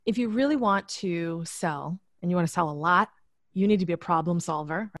If you really want to sell and you want to sell a lot, you need to be a problem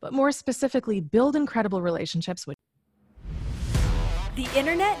solver, but more specifically, build incredible relationships with. The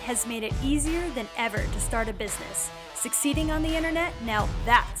internet has made it easier than ever to start a business. Succeeding on the internet, now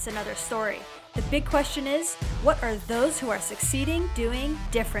that's another story. The big question is, what are those who are succeeding doing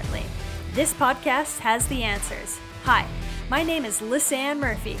differently? This podcast has the answers. Hi, my name is Lisanne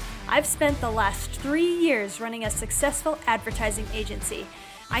Murphy. I've spent the last 3 years running a successful advertising agency.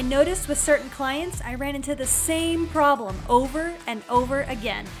 I noticed with certain clients, I ran into the same problem over and over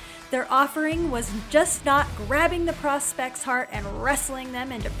again. Their offering was just not grabbing the prospect's heart and wrestling them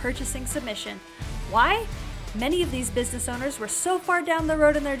into purchasing submission. Why? Many of these business owners were so far down the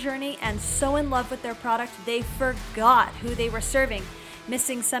road in their journey and so in love with their product, they forgot who they were serving,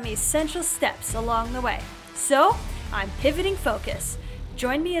 missing some essential steps along the way. So, I'm pivoting focus.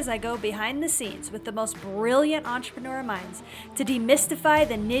 Join me as I go behind the scenes with the most brilliant entrepreneur minds to demystify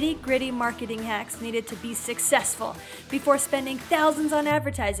the nitty-gritty marketing hacks needed to be successful before spending thousands on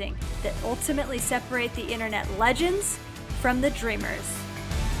advertising that ultimately separate the internet legends from the dreamers.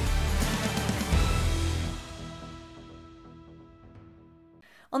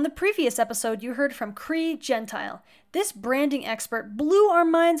 On the previous episode, you heard from Cree Gentile. This branding expert blew our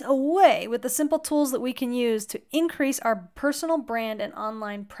minds away with the simple tools that we can use to increase our personal brand and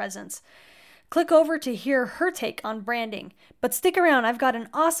online presence. Click over to hear her take on branding. But stick around, I've got an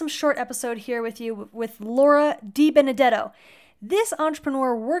awesome short episode here with you with Laura DiBenedetto. This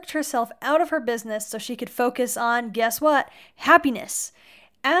entrepreneur worked herself out of her business so she could focus on, guess what? Happiness.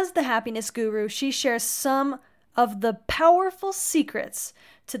 As the happiness guru, she shares some of the powerful secrets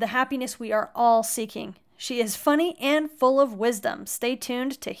to the happiness we are all seeking. She is funny and full of wisdom. Stay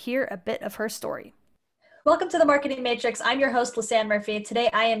tuned to hear a bit of her story. Welcome to the Marketing Matrix. I'm your host, Lisanne Murphy. Today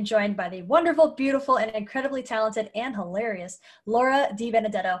I am joined by the wonderful, beautiful, and incredibly talented and hilarious Laura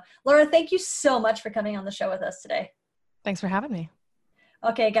DiBenedetto. Laura, thank you so much for coming on the show with us today. Thanks for having me.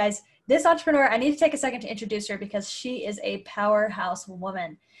 Okay, guys, this entrepreneur, I need to take a second to introduce her because she is a powerhouse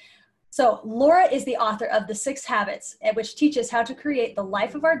woman. So Laura is the author of The 6 Habits, which teaches how to create the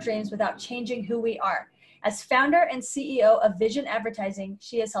life of our dreams without changing who we are. As founder and CEO of Vision Advertising,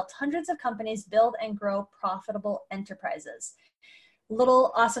 she has helped hundreds of companies build and grow profitable enterprises.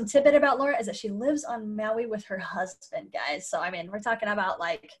 Little awesome tidbit about Laura is that she lives on Maui with her husband, guys. So, we're talking about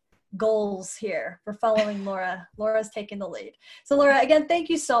like goals here. We're following Laura. Laura's taking the lead. So Laura, again, thank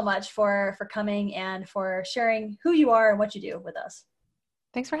you so much for coming and for sharing who you are and what you do with us.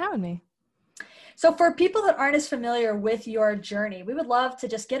 Thanks for having me. So for people that aren't as familiar with your journey, we would love to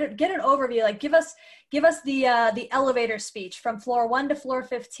just get an overview. Like give us the elevator speech from floor 1 to floor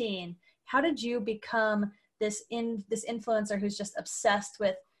 15. How did you become this influencer who's just obsessed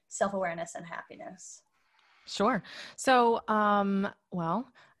with self-awareness and happiness? Sure. So,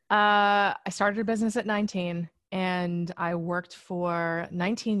 I started a business at 19. And I worked for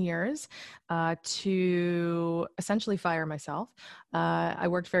 19 years to essentially fire myself. I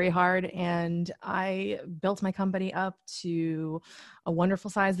worked very hard and I built my company up to a wonderful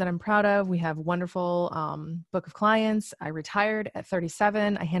size that I'm proud of. We have a wonderful book of clients. I retired at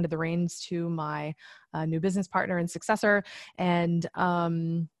 37. I handed the reins to my new business partner and successor. And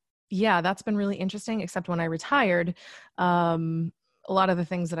that's been really interesting, except when I retired, a lot of the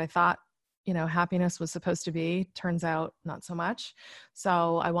things that I thought happiness was supposed to be, turns out not so much.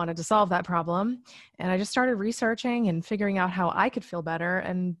 So I wanted to solve that problem. And I just started researching and figuring out how I could feel better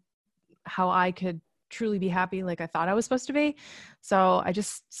and how I could truly be happy like I thought I was supposed to be. So I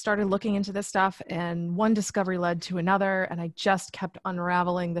just started looking into this stuff and one discovery led to another. And I just kept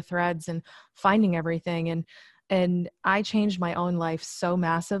unraveling the threads and finding everything. And I changed my own life so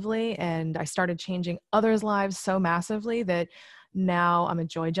massively. And I started changing others' lives so massively that now I'm a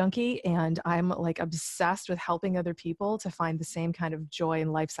joy junkie and I'm like obsessed with helping other people to find the same kind of joy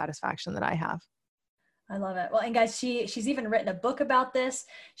and life satisfaction that I have. I love it. Well, and guys, she's even written a book about this.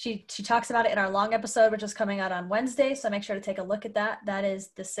 She talks about it in our long episode, which is coming out on Wednesday. So make sure to take a look at that. That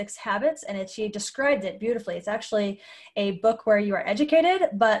is The 6 Habits. And she described it beautifully. It's actually a book where you are educated,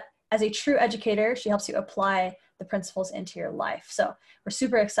 but as a true educator, she helps you apply the principles into your life. So we're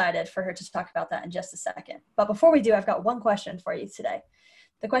super excited for her to talk about that in just a second. But before we do, I've got one question for you today.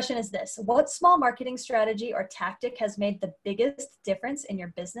 The question is this: what small marketing strategy or tactic has made the biggest difference in your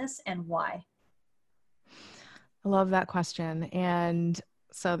business and why? I love that question. And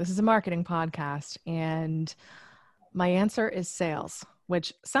so this is a marketing podcast and my answer is sales,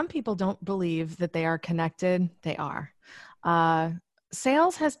 which some people don't believe that they are connected. They are.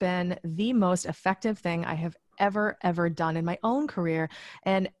 Sales has been the most effective thing I have ever done in my own career.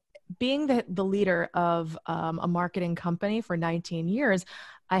 And being the leader of a marketing company for 19 years,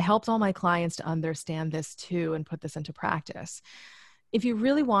 I helped all my clients to understand this too and put this into practice. If you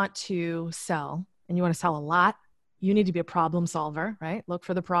really want to sell and you want to sell a lot, you need to be a problem solver, right? Look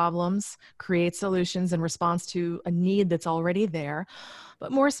for the problems, create solutions in response to a need that's already there.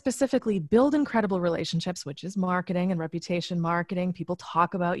 But more specifically, build incredible relationships, which is marketing and reputation marketing. People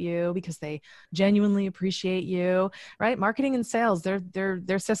talk about you because they genuinely appreciate you, right? Marketing and sales, they're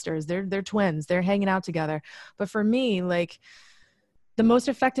sisters, they're twins, they're hanging out together. But for me, like, the most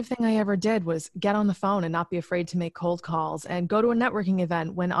effective thing I ever did was get on the phone and not be afraid to make cold calls and go to a networking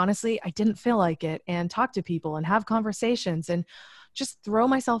event when honestly I didn't feel like it, and talk to people and have conversations and just throw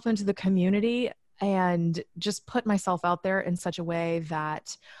myself into the community and just put myself out there in such a way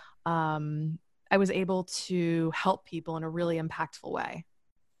that I was able to help people in a really impactful way.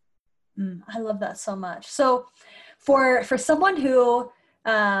 I love that so much. So for someone who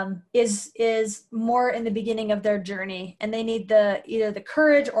is more in the beginning of their journey and they need either the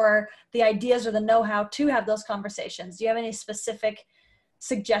courage or the ideas or the know-how to have those conversations, do you have any specific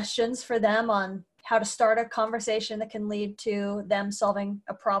suggestions for them on how to start a conversation that can lead to them solving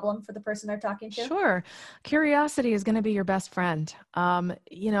a problem for the person they're talking to? Sure. Curiosity is going to be your best friend. When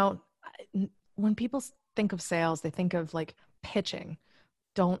people think of sales, they think of like pitching.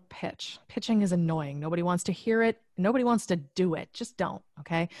 Don't pitch. Pitching is annoying. Nobody wants to hear it. Nobody wants to do it. Just don't,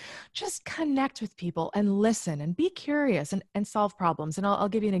 okay? Just connect with people and listen and be curious and solve problems. And I'll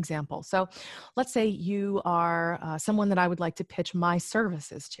give you an example. So let's say you are someone that I would like to pitch my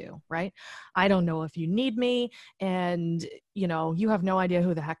services to, right? I don't know if you need me and, you have no idea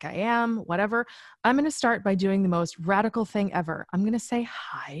who the heck I am, whatever. I'm going to start by doing the most radical thing ever. I'm going to say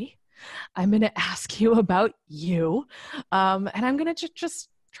hi. I'm going to ask you about you. And I'm going to just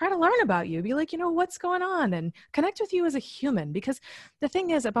try to learn about you. Be like, what's going on, and connect with you as a human. Because the thing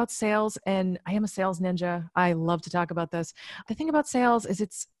is about sales, and I am a sales ninja. I love to talk about this. The thing about sales is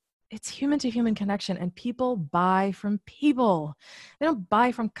it's human to human connection, and people buy from people. They don't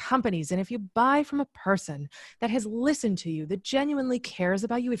buy from companies. And if you buy from a person that has listened to you, that genuinely cares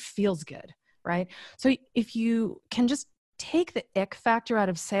about you, it feels good, right? So if you can just take the ick factor out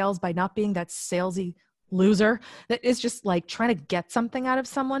of sales by not being that salesy loser that is just like trying to get something out of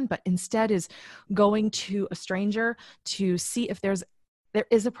someone, but instead is going to a stranger to see if there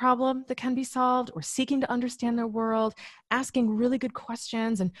is a problem that can be solved, or seeking to understand their world, asking really good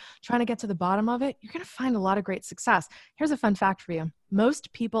questions and trying to get to the bottom of it, you're going to find a lot of great success. Here's a fun fact for you.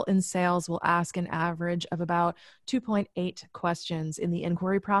 Most people in sales will ask an average of about 2.8 questions in the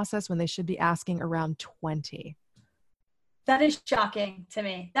inquiry process when they should be asking around 20. That is shocking to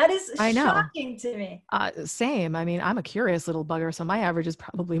me. That is shocking to me. Same. I mean, I'm a curious little bugger, so my average is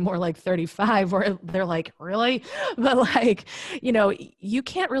probably more like 35, where they're like, really? But like, you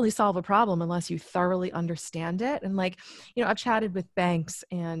can't really solve a problem unless you thoroughly understand it. And like, I've chatted with banks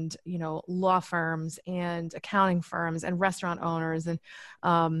and, law firms and accounting firms and restaurant owners and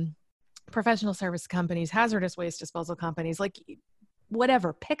professional service companies, hazardous waste disposal companies, like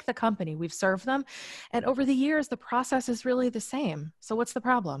whatever, pick the company, we've served them. And over the years, the process is really the same. So what's the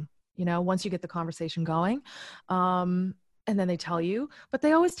problem? Once you get the conversation going, and then they tell you, but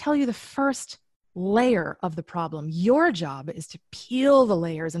they always tell you the first layer of the problem. Your job is to peel the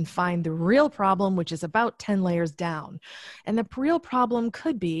layers and find the real problem, which is about 10 layers down. And the real problem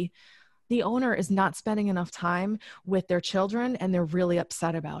could be the owner is not spending enough time with their children and they're really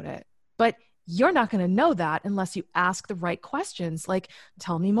upset about it. But you're not going to know that unless you ask the right questions. Like,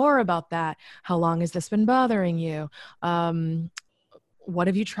 tell me more about that. How long has this been bothering you? What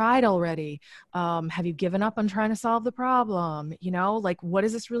have you tried already? Have you given up on trying to solve the problem? Like, what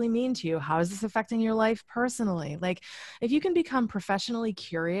does this really mean to you? How is this affecting your life personally? Like, if you can become professionally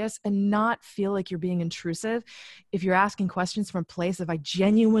curious and not feel like you're being intrusive, if you're asking questions from a place of, I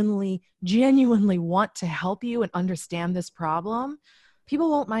genuinely want to help you and understand this problem, people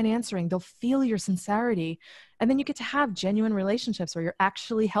won't mind answering. They'll feel your sincerity. And then you get to have genuine relationships where you're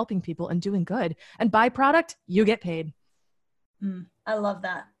actually helping people and doing good. And byproduct, you get paid. I love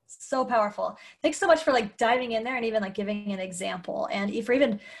that. So powerful. Thanks so much for like diving in there and even like giving an example, and for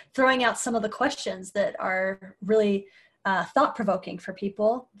even throwing out some of the questions that are really thought-provoking for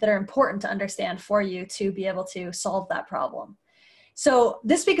people that are important to understand for you to be able to solve that problem. So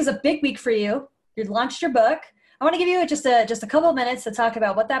this week is a big week for you. You launched your book. I want to give you just a couple of minutes to talk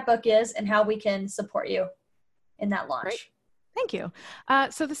about what that book is and how we can support you in that launch. Great. Thank you.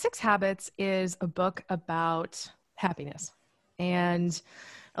 So The 6 Habits is a book about happiness. And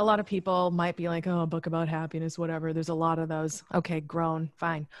a lot of people might be like, oh, a book about happiness, whatever. There's a lot of those. Okay, grown,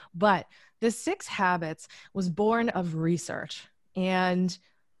 fine. But The 6 Habits was born of research. And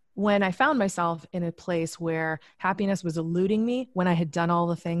when I found myself in a place where happiness was eluding me, when I had done all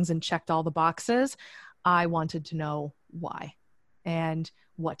the things and checked all the boxes, I wanted to know why and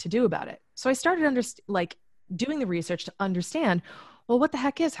what to do about it. So I started doing the research to understand, well, what the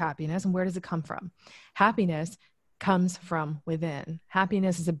heck is happiness and where does it come from? Happiness comes from within.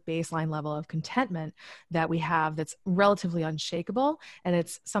 Happiness is a baseline level of contentment that we have that's relatively unshakable, and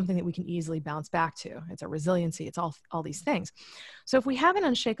it's something that we can easily bounce back to. It's a resiliency. It's all these things. So if we have an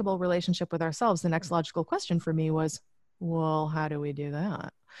unshakable relationship with ourselves, the next logical question for me was, well, how do we do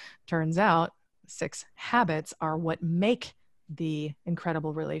that? Turns out 6 habits are what make the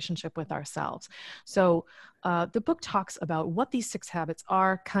incredible relationship with ourselves. So the book talks about what these 6 habits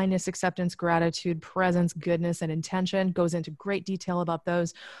are: kindness, acceptance, gratitude, presence, goodness, and intention. Goes into great detail about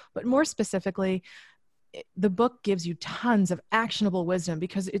those. But more specifically, the book gives you tons of actionable wisdom,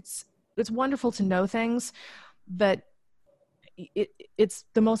 because it's wonderful to know things, but it's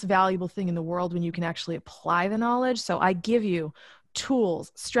the most valuable thing in the world when you can actually apply the knowledge. So I give you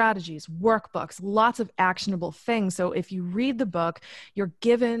tools, strategies, workbooks, lots of actionable things. So if you read the book, you're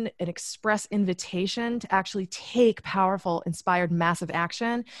given an express invitation to actually take powerful, inspired, massive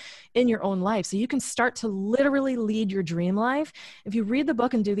action in your own life. So you can start to literally lead your dream life. If you read the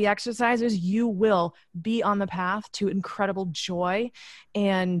book and do the exercises, you will be on the path to incredible joy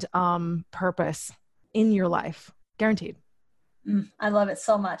and purpose in your life. Guaranteed. I love it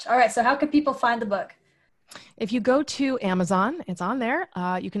so much. All right. So how can people find the book? If you go to Amazon, it's on there.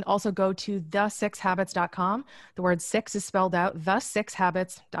 You can also go to the6habits.com. The word 6 is spelled out,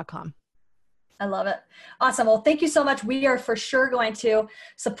 the6habits.com. I love it. Awesome. Well, thank you so much. We are for sure going to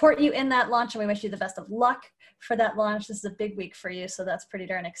support you in that launch, and we wish you the best of luck for that launch. This is a big week for you, so that's pretty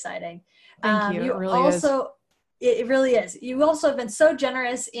darn exciting. Thank you. It really is. It really is. You also have been so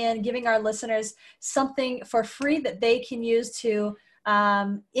generous in giving our listeners something for free that they can use to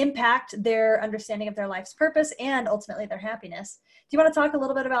impact their understanding of their life's purpose and ultimately their happiness. Do you want to talk a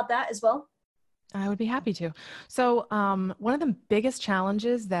little bit about that as well? I would be happy to. So one of the biggest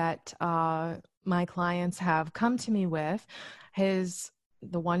challenges that my clients have come to me with is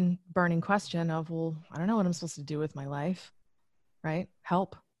the one burning question of, well, I don't know what I'm supposed to do with my life, right?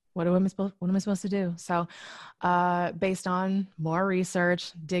 Help. What am I supposed to do? So based on more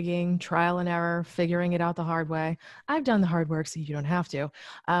research, digging, trial and error, figuring it out the hard way, I've done the hard work so you don't have to.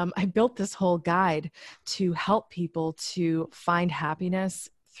 I built this whole guide to help people to find happiness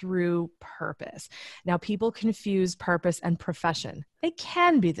through purpose. Now, people confuse purpose and profession. They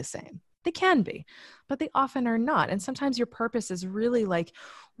can be the same. They can be, but they often are not. And sometimes your purpose is really like,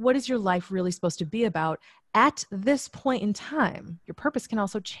 what is your life really supposed to be about at this point in time? Your purpose can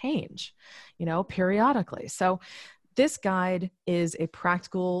also change, periodically. So this guide is a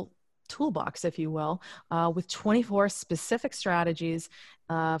practical toolbox, if you will, with 24 specific strategies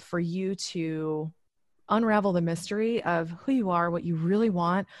for you to unravel the mystery of who you are, what you really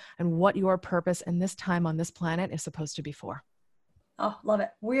want, and what your purpose and this time on this planet is supposed to be for. Oh, love it.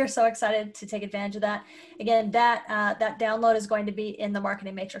 We are so excited to take advantage of that. Again, that download is going to be in the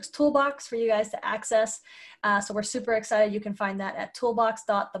Marketing Matrix Toolbox for you guys to access. So we're super excited. You can find that at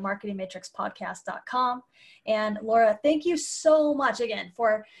toolbox.themarketingmatrixpodcast.com. And Laura, thank you so much again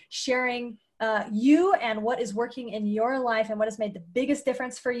for sharing you and what is working in your life and what has made the biggest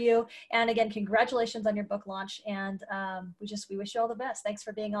difference for you. And again, congratulations on your book launch. And we wish you all the best. Thanks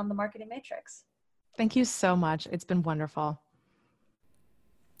for being on the Marketing Matrix. Thank you so much. It's been wonderful.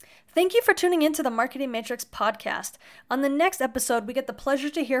 Thank you for tuning in to the Marketing Matrix podcast. On the next episode, we get the pleasure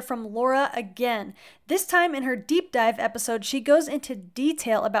to hear from Laura again. This time in her deep dive episode, she goes into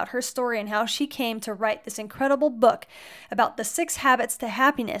detail about her story and how she came to write this incredible book about the 6 habits to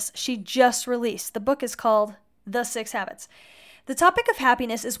happiness she just released. The book is called The 6 Habits. The topic of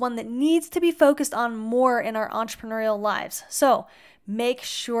happiness is one that needs to be focused on more in our entrepreneurial lives. So make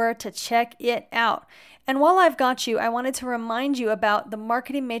sure to check it out. And while I've got you, I wanted to remind you about the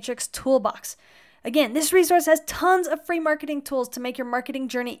Marketing Matrix Toolbox. Again, this resource has tons of free marketing tools to make your marketing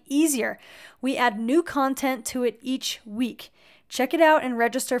journey easier. We add new content to it each week. Check it out and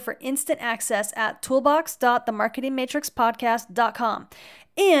register for instant access at toolbox.themarketingmatrixpodcast.com.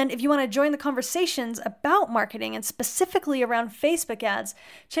 And if you want to join the conversations about marketing and specifically around Facebook ads,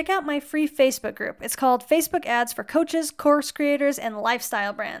 check out my free Facebook group. It's called Facebook Ads for Coaches, Course Creators, and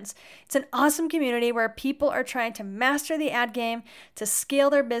Lifestyle Brands. It's an awesome community where people are trying to master the ad game to scale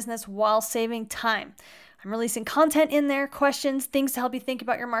their business while saving time. I'm releasing content in there, questions, things to help you think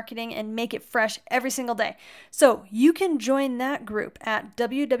about your marketing and make it fresh every single day. So you can join that group at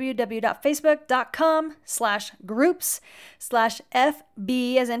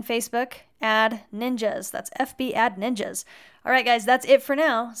www.facebook.com/groups/FB as in Facebook ad ninjas. That's FB ad ninjas. All right, guys, that's it for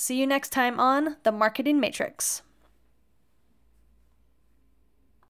now. See you next time on The Marketing Matrix.